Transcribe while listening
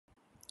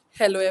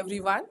Hello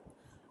everyone.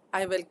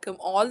 I welcome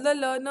all the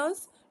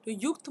learners to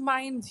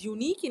YuktMind's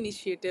unique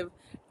initiative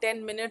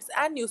 10 minutes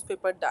and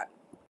newspaper done.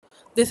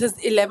 This is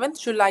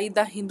 11th July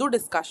the Hindu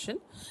discussion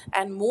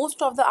and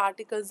most of the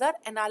articles are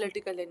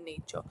analytical in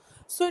nature.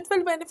 So it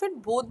will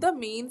benefit both the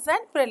mains and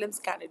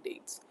prelims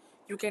candidates.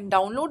 You can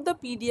download the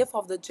PDF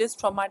of the gist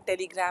from our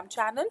Telegram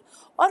channel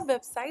or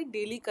website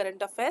Daily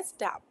Current Affairs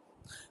tab.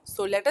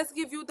 So let us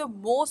give you the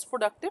most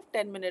productive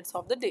 10 minutes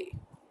of the day.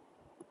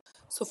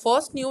 So,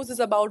 first news is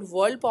about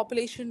World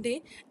Population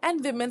Day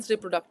and women's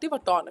reproductive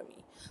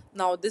autonomy.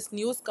 Now, this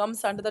news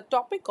comes under the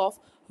topic of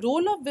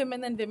role of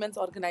women and women's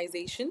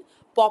organization,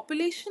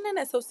 population and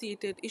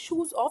associated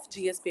issues of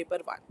GS paper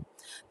 1.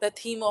 The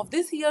theme of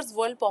this year's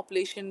World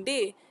Population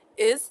Day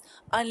is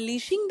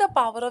unleashing the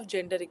power of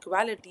gender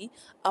equality,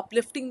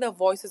 uplifting the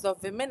voices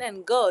of women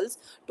and girls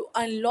to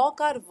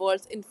unlock our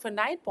world's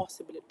infinite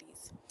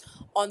possibilities.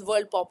 On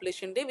World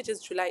Population Day, which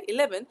is July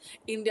 11,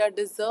 India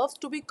deserves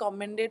to be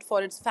commended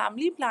for its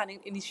family planning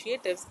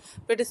initiatives,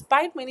 but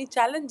despite many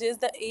challenges,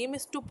 the aim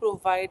is to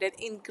provide an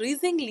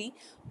increasingly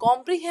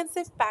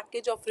comprehensive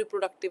package of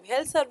reproductive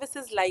health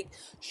services like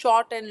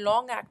short and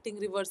long acting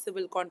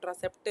reversible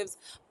contraceptives,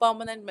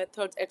 permanent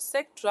methods,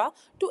 etc.,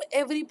 to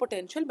every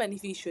potential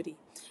beneficiary.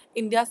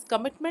 India's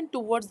commitment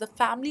towards the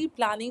Family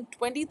Planning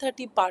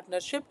 2030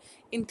 partnership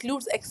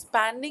includes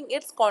expanding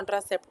its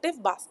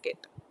contraceptive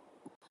basket.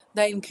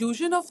 The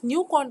inclusion of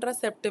new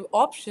contraceptive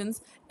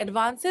options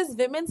advances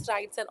women's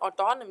rights and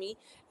autonomy,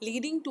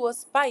 leading to a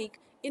spike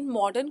in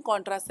modern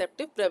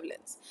contraceptive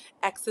prevalence.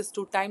 Access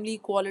to timely,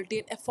 quality,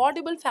 and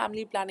affordable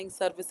family planning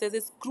services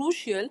is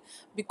crucial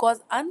because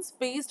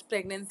unspaced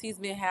pregnancies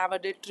may have a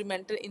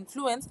detrimental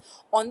influence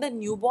on the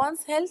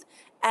newborn's health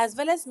as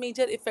well as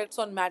major effects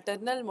on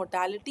maternal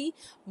mortality,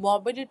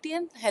 morbidity,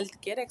 and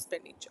healthcare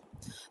expenditure.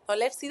 Now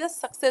let's see the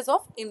success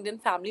of Indian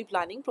family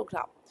planning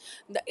program.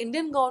 The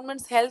Indian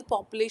government's health,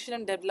 population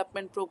and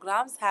development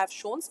programs have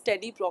shown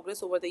steady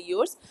progress over the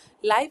years.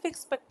 Life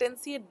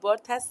expectancy at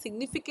birth has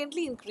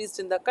significantly increased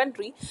in the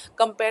country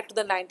compared to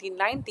the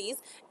 1990s.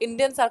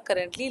 Indians are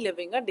currently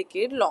living a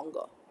decade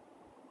longer.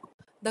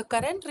 The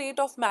current rate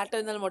of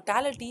maternal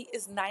mortality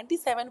is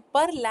 97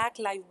 per lakh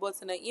live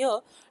births in a year,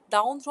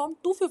 down from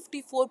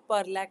 254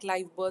 per lakh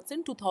live births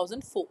in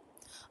 2004.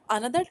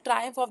 Another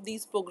triumph of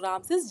these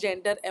programs is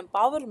gender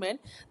empowerment,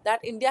 that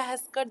India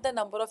has cut the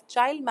number of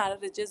child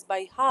marriages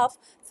by half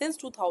since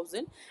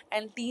 2000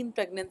 and teen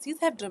pregnancies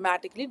have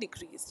dramatically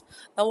decreased.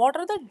 Now, what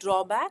are the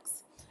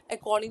drawbacks?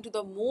 According to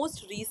the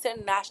most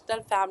recent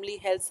National Family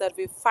Health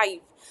Survey 5,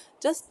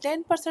 just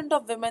 10%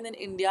 of women in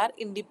India are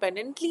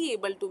independently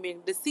able to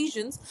make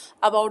decisions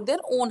about their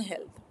own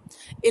health.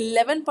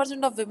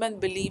 11% of women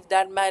believe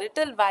that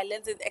marital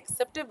violence is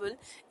acceptable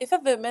if a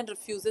woman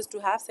refuses to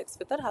have sex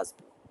with her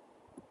husband.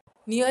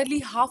 Nearly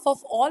half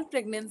of all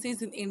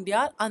pregnancies in India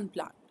are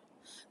unplanned.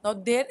 Now,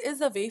 there is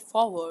a way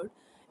forward.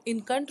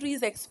 In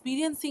countries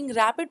experiencing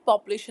rapid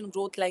population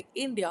growth like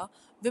India,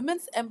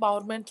 women's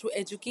empowerment through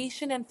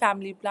education and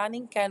family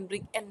planning can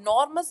bring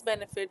enormous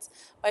benefits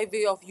by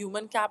way of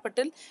human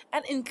capital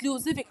and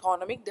inclusive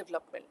economic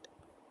development.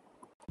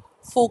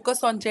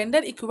 Focus on gender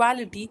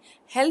equality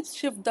helps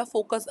shift the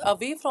focus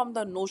away from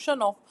the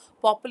notion of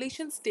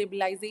population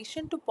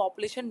stabilization to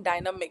population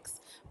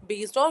dynamics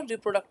based on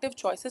reproductive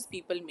choices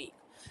people make.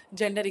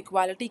 Gender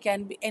equality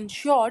can be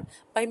ensured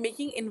by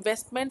making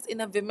investments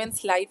in a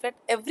woman's life at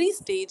every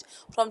stage,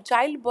 from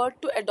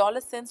childbirth to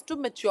adolescence to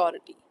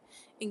maturity.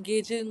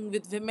 Engaging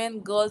with women,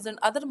 girls, and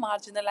other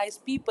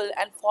marginalized people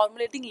and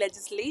formulating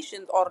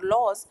legislation or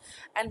laws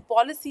and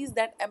policies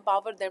that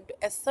empower them to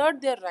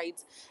assert their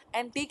rights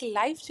and take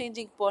life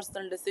changing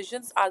personal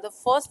decisions are the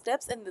first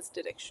steps in this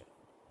direction.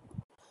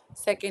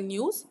 Second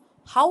news,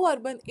 how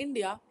urban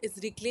India is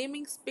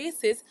reclaiming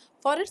spaces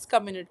for its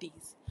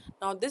communities.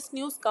 Now, this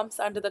news comes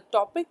under the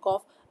topic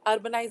of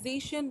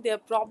urbanization, their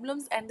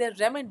problems, and their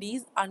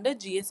remedies under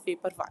GS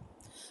Paper 1.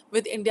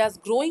 With India's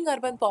growing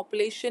urban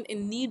population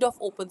in need of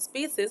open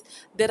spaces,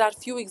 there are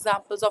few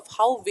examples of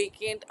how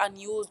vacant,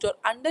 unused, or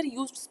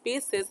underused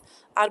spaces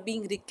are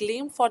being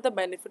reclaimed for the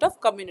benefit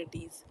of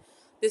communities.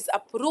 This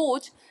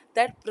approach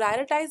that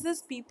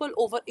prioritizes people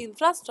over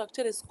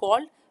infrastructure is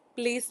called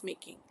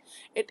placemaking.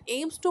 It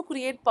aims to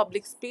create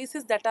public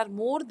spaces that are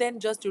more than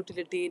just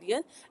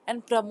utilitarian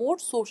and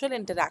promote social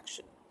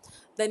interaction.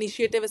 The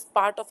initiative is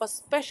part of a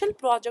special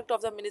project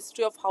of the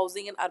Ministry of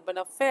Housing and Urban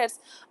Affairs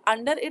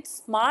under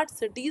its Smart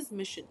Cities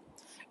mission.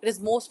 It is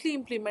mostly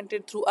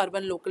implemented through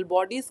urban local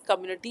bodies,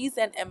 communities,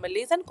 and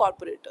MLAs and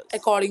corporators.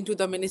 According to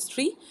the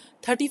ministry,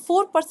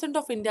 34%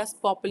 of India's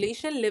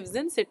population lives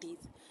in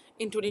cities.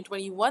 In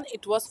 2021,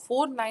 it was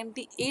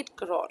 498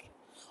 crore.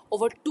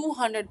 Over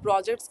 200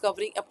 projects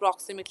covering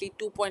approximately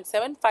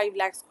 2.75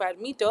 lakh square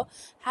meter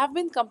have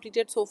been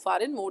completed so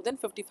far in more than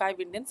 55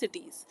 Indian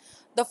cities.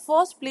 The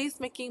first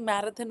placemaking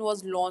marathon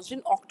was launched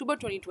in October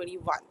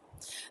 2021.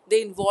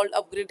 They involved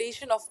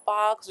upgradation of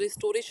parks,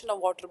 restoration of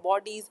water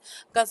bodies,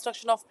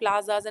 construction of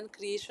plazas, and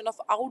creation of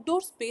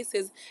outdoor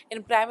spaces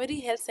in primary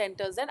health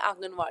centers and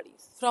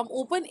Anganwadis. From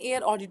open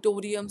air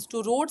auditoriums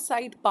to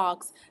roadside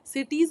parks,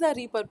 cities are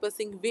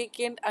repurposing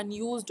vacant,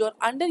 unused, or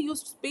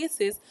underused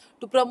spaces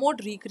to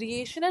promote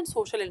recreation and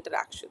social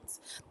interactions.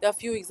 There are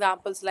few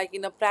examples like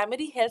in a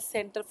primary health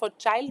center for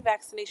child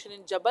vaccination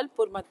in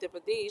Jabalpur, Madhya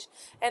Pradesh,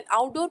 an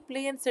outdoor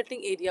play and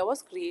sitting area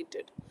was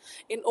created.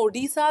 In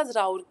Odisha's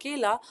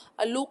Raurkela,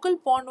 a local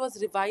pond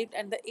was revived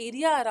and the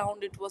area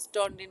around it was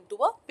turned into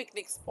a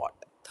picnic spot.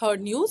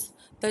 Third news,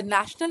 the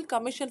National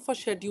Commission for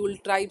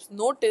Scheduled Tribes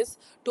notice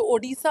to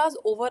Odisha's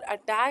over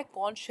attack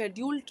on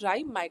scheduled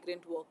tribe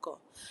migrant worker.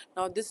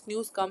 Now this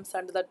news comes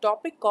under the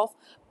topic of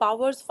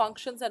powers,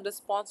 functions and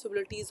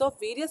responsibilities of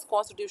various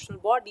constitutional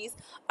bodies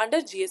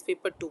under GS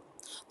paper 2.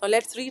 Now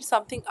let's read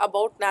something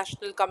about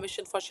National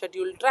Commission for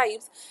Scheduled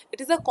Tribes.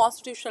 It is a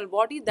constitutional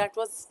body that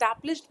was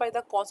established by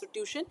the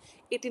Constitution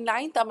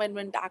 89th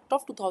Amendment Act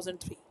of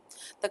 2003.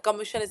 The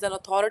Commission is an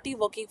authority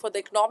working for the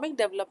economic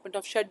development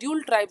of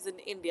scheduled tribes in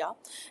India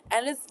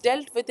and is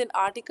dealt with in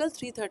Article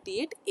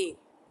 338A.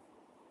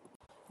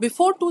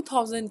 Before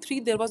 2003,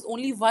 there was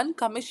only one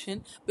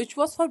commission which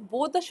was for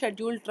both the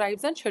scheduled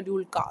tribes and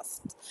scheduled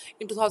castes.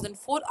 In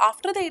 2004,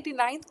 after the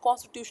 89th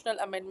Constitutional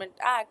Amendment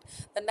Act,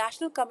 the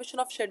National Commission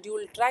of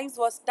Scheduled Tribes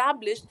was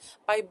established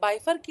by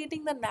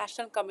bifurcating the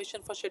National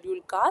Commission for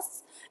Scheduled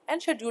Castes and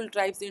Scheduled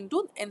Tribes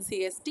into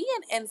NCST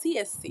and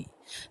NCSC.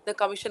 The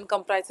commission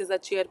comprises a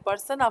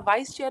chairperson, a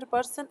vice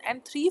chairperson,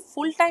 and three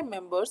full time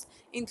members,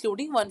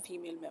 including one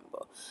female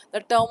member.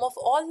 The term of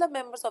all the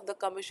members of the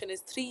commission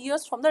is 3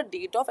 years from the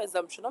date of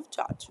assumption of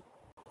charge.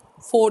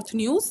 Fourth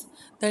news,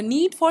 the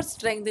need for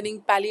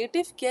strengthening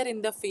palliative care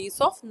in the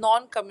face of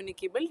non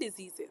communicable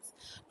diseases.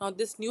 Now,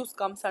 this news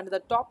comes under the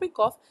topic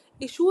of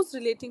issues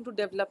relating to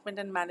development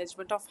and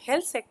management of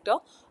health sector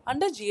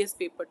under GS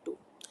paper 2.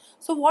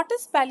 So, what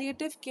is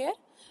palliative care?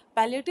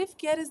 Palliative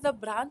care is the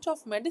branch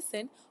of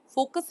medicine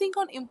focusing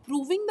on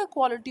improving the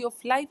quality of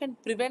life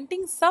and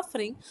preventing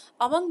suffering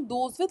among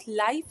those with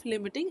life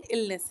limiting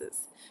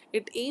illnesses.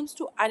 It aims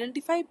to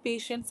identify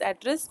patients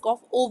at risk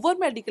of over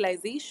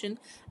medicalization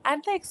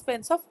at the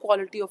expense of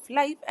quality of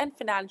life and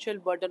financial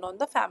burden on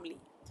the family.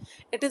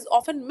 It is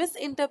often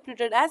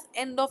misinterpreted as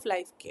end of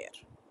life care.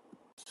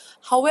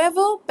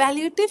 However,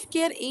 palliative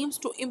care aims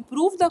to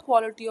improve the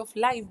quality of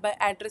life by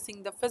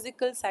addressing the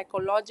physical,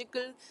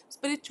 psychological,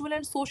 spiritual,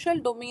 and social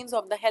domains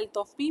of the health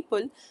of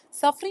people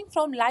suffering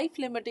from life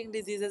limiting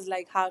diseases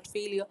like heart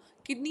failure,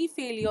 kidney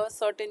failure,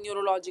 certain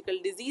neurological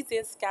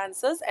diseases,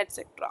 cancers,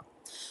 etc.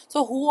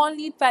 So, who all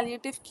need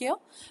palliative care?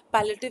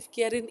 Palliative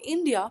care in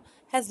India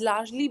has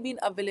largely been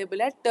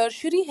available at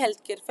tertiary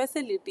healthcare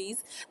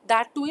facilities,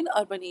 that too in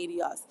urban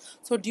areas.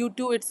 So, due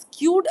to its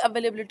skewed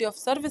availability of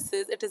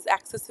services, it is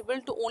accessible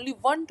to only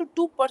 1 to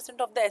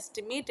 2% of the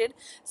estimated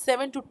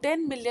 7 to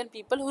 10 million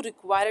people who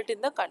require it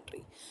in the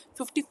country.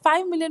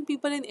 55 million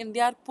people in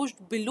India are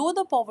pushed below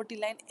the poverty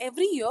line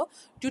every year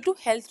due to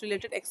health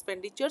related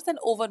expenditures and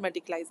over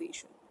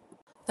medicalization.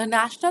 The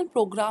National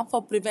Program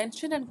for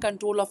Prevention and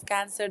Control of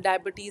Cancer,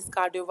 Diabetes,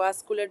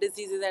 Cardiovascular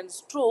Diseases and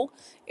Stroke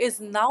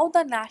is now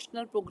the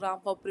National Program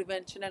for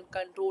Prevention and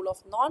Control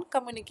of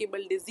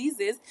Non-Communicable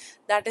Diseases,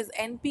 that is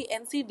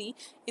NPNCD,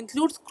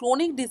 includes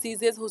chronic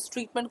diseases whose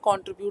treatment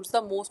contributes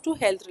the most to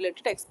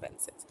health-related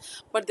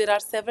expenses. But there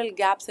are several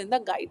gaps in the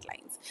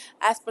guidelines.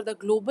 As per the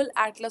Global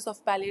Atlas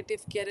of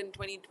Palliative Care in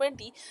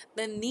 2020,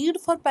 the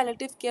need for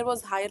palliative care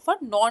was higher for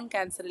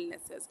non-cancer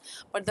illnesses,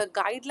 but the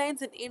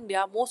guidelines in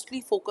India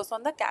mostly focus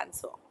on the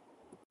cancer.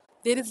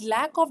 There is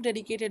lack of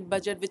dedicated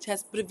budget which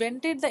has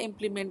prevented the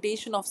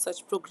implementation of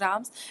such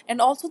programs, and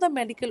also the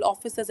medical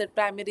officers at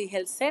primary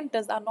health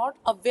centers are not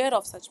aware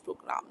of such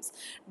programs.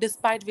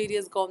 Despite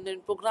various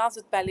government programs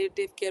with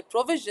palliative care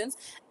provisions,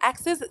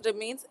 access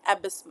remains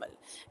abysmal.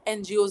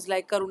 NGOs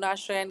like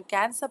Karunashray and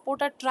Can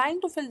Support are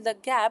trying to fill the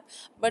gap,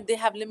 but they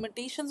have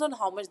limitations on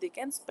how much they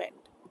can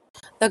spend.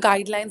 The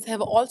guidelines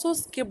have also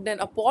skipped an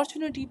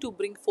opportunity to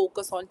bring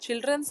focus on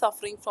children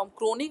suffering from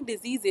chronic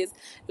diseases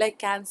like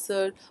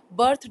cancer,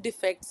 birth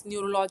defects,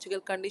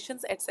 neurological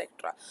conditions,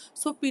 etc.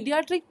 So,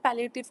 pediatric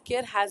palliative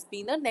care has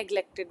been a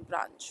neglected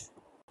branch.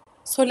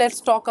 So let's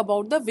talk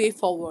about the way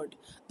forward.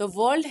 The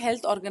World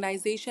Health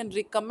Organization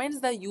recommends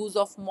the use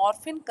of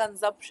morphine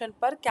consumption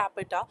per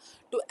capita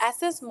to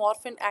assess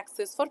morphine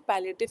access for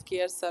palliative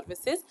care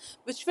services,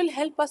 which will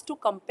help us to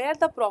compare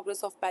the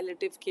progress of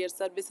palliative care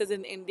services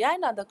in India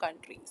and other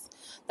countries.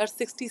 The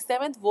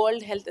 67th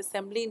World Health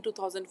Assembly in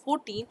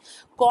 2014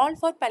 called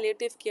for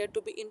palliative care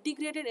to be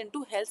integrated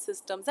into health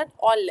systems at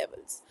all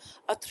levels.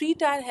 A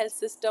three-tier health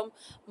system,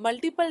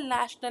 multiple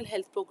national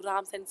health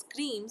programs and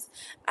schemes,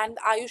 and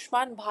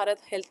Ayushman Bharat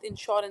health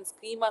insurance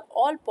scheme are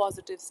all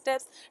positive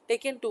steps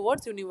taken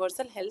towards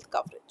universal health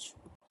coverage.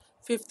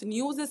 Fifth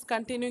news is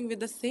continuing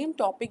with the same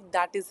topic,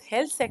 that is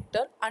health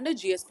sector under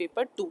GS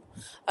paper 2.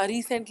 A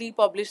recently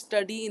published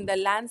study in the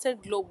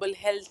Lancet Global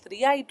Health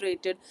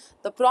reiterated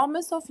the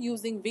promise of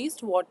using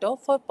wastewater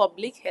for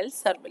public health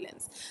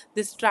surveillance.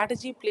 This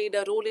strategy played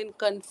a role in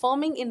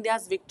confirming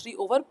India's victory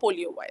over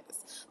polio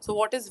virus. So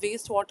what is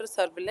wastewater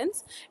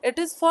surveillance? It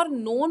is for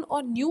known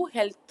or new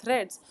health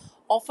threats,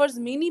 offers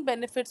many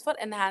benefits for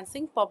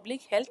enhancing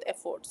public health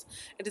efforts.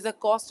 It is a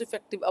cost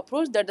effective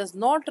approach that does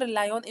not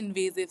rely on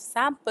invasive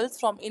samples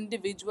from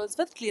individuals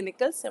with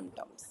clinical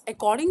symptoms.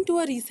 According to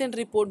a recent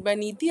report by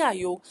Niti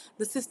Aayog,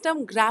 the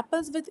system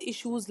grapples with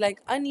issues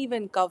like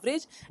uneven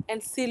coverage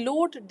and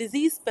siloed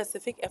disease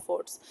specific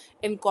efforts.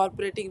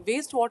 Incorporating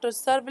wastewater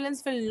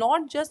surveillance will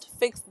not just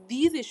fix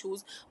these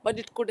issues, but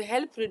it could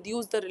help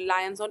reduce the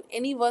reliance on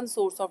any one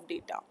source of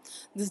data.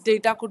 This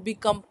data could be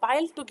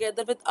compiled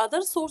together with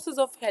other sources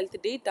of health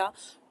data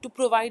to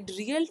provide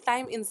real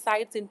time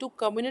insights into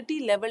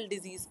community level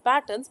disease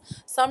patterns,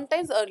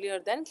 sometimes earlier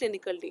than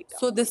clinical data.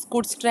 So, this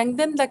could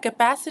strengthen the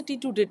capacity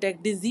to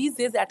detect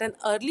diseases at an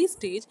early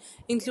stage,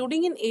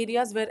 including in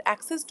areas where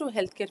access to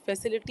healthcare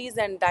facilities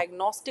and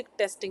diagnostic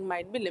testing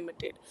might be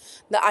limited.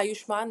 The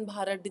Ayushman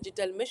Bharat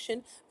Digital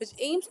Mission, which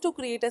aims to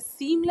create a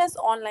seamless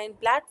online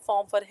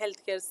platform for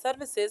healthcare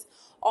services,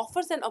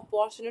 offers an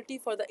opportunity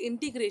for the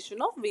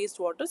integration of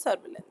wastewater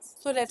surveillance.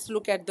 So let's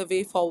look at the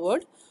way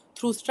forward.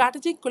 Through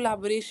strategic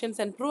collaborations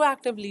and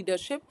proactive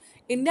leadership,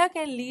 India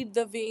can lead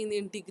the way in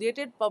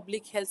integrated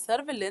public health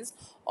surveillance,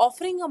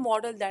 offering a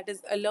model that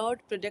is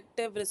alert,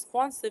 predictive,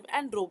 responsive,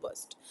 and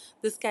robust.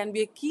 This can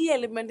be a key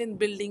element in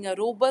building a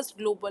robust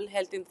global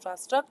health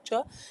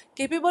infrastructure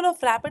capable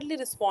of rapidly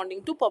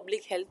responding to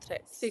public health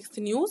threats. Sixth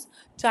news,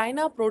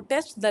 China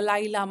protests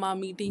Dalai Lama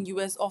meeting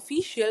US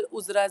official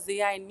Uzra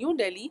Zeya in New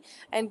Delhi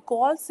and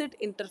calls it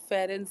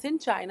interference in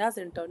China's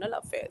internal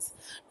affairs.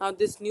 Now,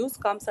 this news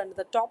comes under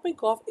the topic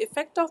of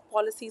effect of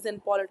policies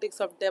and politics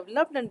of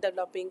developed and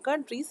developing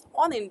countries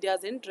on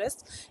India's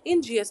interests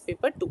in GS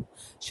paper 2.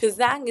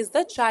 Xizang is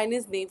the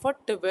Chinese name for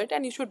Tibet,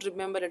 and you should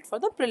remember it for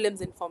the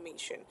prelims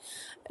information.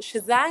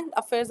 Xizang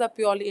affairs are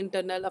purely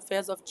internal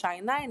affairs of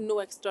China, and no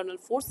external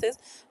forces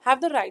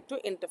have the right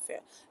to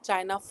interfere.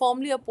 China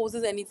firmly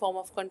opposes any form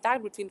of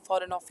contact between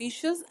foreign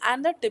officials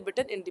and the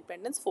Tibetan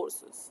independence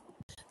forces.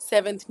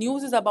 Seventh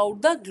news is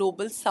about the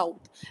Global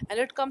South, and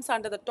it comes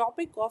under the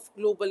topic of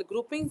global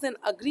groupings and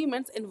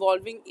agreements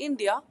involving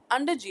India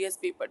under GS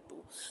paper 2.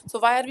 So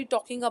why are we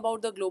talking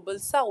about the Global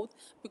South?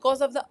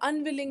 Because of the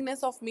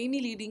unwillingness of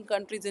many leading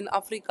countries in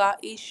Africa,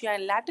 Asia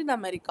and Latin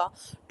America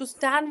to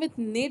stand with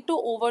NATO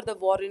over the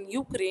war in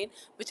Ukraine,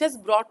 which has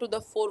brought to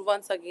the fore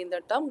once again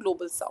the term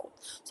Global South.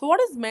 So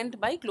what is meant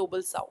by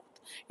Global South?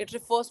 It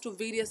refers to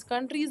various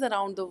countries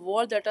around the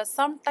world that are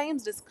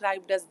sometimes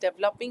described as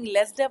developing,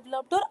 less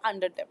developed, or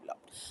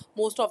underdeveloped.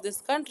 Most of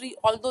this country,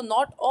 although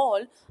not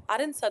all,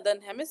 are in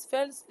southern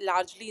hemispheres,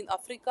 largely in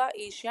Africa,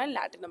 Asia, and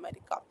Latin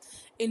America.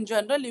 In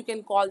general, you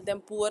can call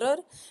them poorer,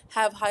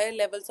 have higher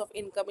levels of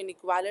income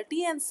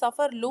inequality, and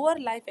suffer lower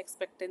life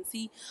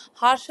expectancy,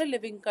 harsher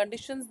living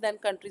conditions than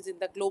countries in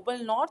the global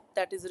north,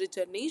 that is,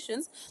 richer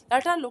nations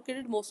that are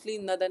located mostly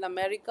in Northern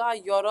America,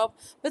 Europe,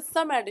 with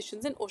some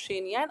additions in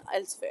Oceania and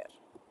elsewhere.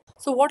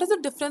 So, what is the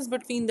difference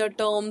between the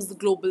terms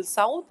Global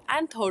South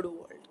and Third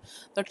World?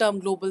 The term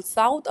Global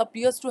South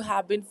appears to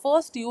have been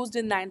first used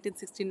in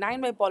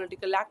 1969 by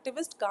political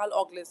activist Karl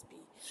Oglesby.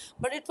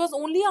 But it was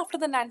only after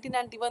the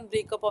 1991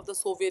 breakup of the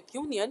Soviet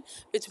Union,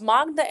 which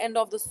marked the end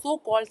of the so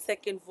called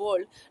Second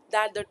World,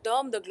 that the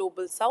term the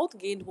Global South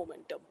gained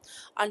momentum.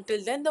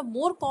 Until then, the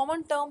more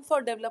common term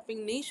for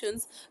developing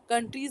nations,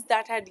 countries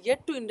that had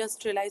yet to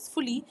industrialize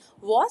fully,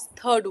 was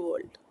Third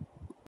World.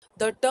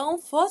 The term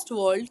First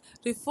World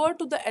referred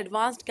to the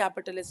advanced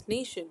capitalist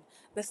nation,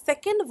 the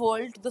Second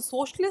World to the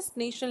socialist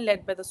nation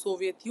led by the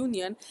Soviet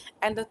Union,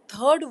 and the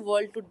Third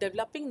World to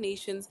developing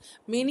nations,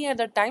 many at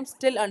the time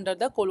still under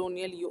the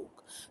colonial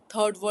yoke.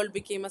 Third World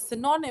became a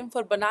synonym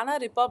for banana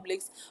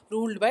republics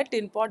ruled by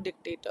tin pot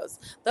dictators.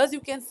 Thus, you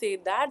can say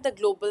that the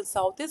Global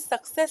South is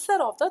successor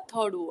of the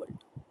Third World.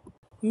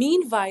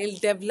 Meanwhile,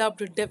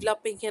 developed,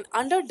 developing, and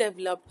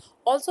underdeveloped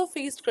also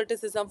faced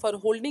criticism for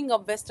holding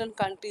up Western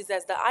countries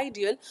as the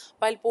ideal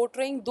while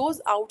portraying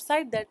those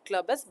outside that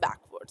club as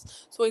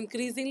backwards. So,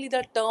 increasingly,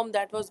 the term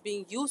that was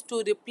being used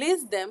to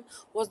replace them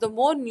was the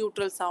more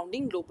neutral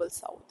sounding Global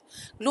South.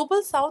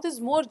 Global South is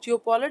more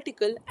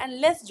geopolitical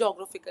and less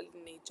geographical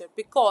in nature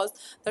because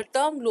the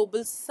term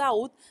Global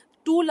South,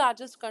 two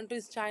largest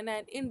countries, China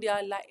and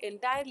India, lie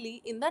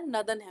entirely in the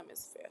northern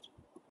hemisphere.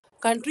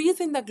 Countries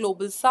in the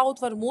global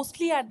south were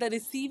mostly at the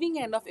receiving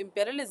end of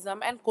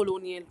imperialism and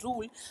colonial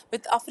rule,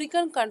 with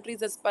African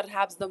countries as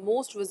perhaps the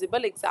most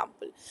visible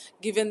example.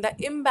 Given the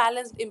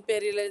imbalanced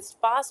imperialist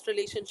past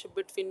relationship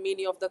between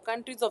many of the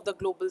countries of the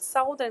global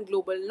south and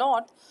global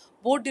north,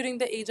 both during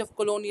the age of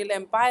colonial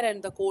empire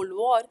and the Cold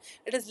War,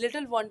 it is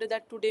little wonder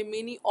that today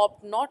many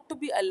opt not to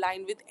be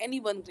aligned with any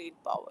one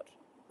great power.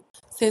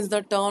 Since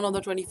the turn of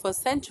the 21st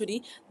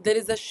century, there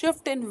is a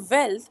shift in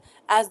wealth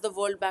as the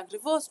World Bank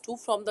refers to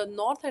from the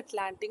North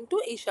Atlantic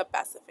to Asia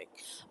Pacific.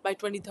 By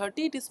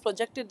 2030, it is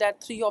projected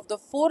that three of the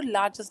four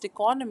largest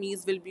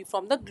economies will be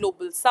from the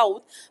global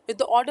south, with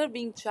the order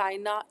being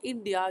China,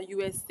 India,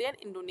 USA, and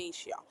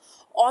Indonesia.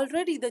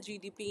 Already, the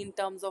GDP in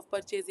terms of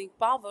purchasing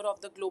power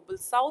of the global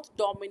south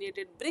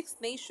dominated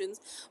BRICS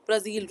nations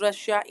Brazil,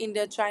 Russia,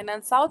 India, China,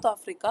 and South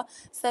Africa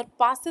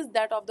surpasses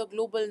that of the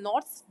global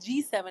North's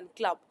G7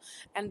 club,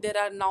 and there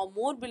are now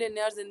more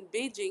billionaires in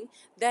Beijing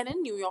than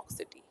in New York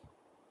City.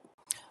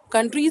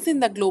 Countries in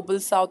the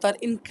global south are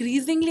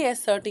increasingly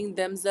asserting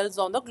themselves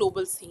on the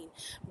global scene,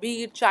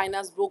 be it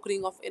China's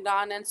brokering of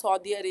Iran and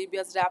Saudi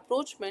Arabia's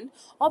rapprochement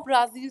or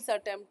Brazil's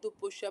attempt to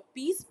push a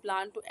peace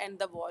plan to end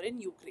the war in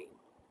Ukraine.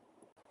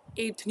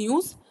 8th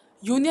News.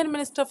 Union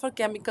Minister for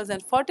Chemicals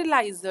and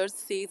Fertilizers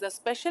says a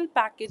special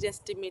package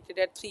estimated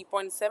at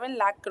 3.7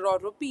 lakh crore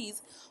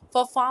rupees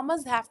for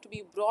farmers have to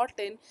be brought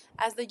in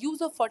as the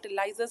use of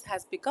fertilizers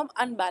has become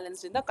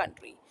unbalanced in the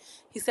country.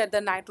 He said the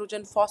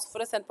nitrogen,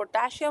 phosphorus and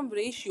potassium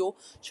ratio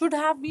should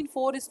have been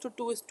 4 is to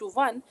 2 is to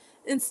 1.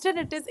 Instead,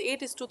 it is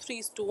 8 is to 3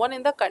 is to 1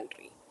 in the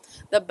country.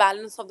 The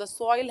balance of the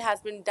soil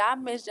has been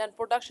damaged and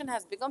production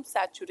has become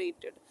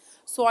saturated.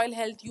 Soil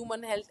health,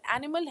 human health,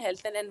 animal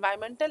health, and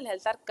environmental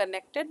health are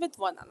connected with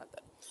one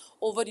another.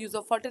 Overuse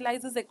of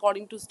fertilizers,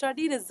 according to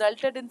study,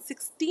 resulted in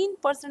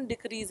 16%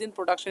 decrease in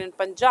production in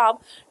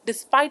Punjab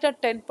despite a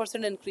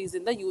 10% increase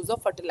in the use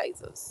of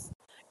fertilizers.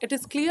 It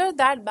is clear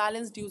that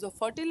balanced use of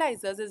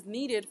fertilizers is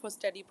needed for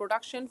steady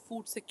production,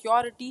 food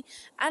security,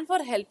 and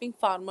for helping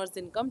farmers'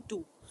 income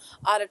too.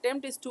 Our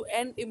attempt is to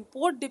end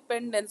import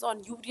dependence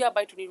on urea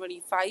by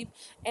 2025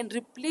 and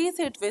replace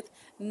it with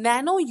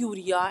nano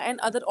urea and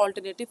other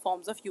alternative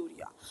forms of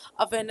urea.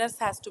 Awareness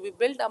has to be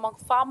built among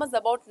farmers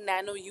about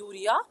nano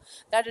urea,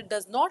 that it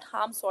does not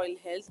harm soil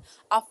health.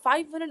 A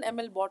 500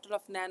 ml bottle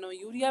of nano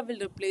urea will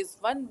replace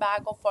one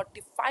bag of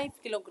 45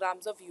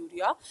 kilograms of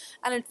urea,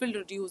 and it will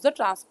reduce the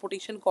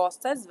transportation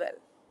costs as well.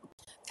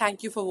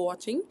 Thank you for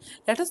watching.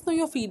 Let us know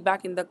your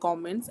feedback in the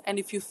comments, and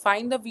if you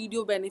find the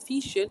video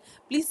beneficial,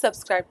 please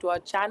subscribe to our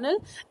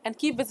channel and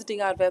keep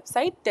visiting our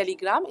website,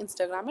 Telegram,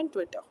 Instagram and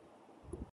Twitter.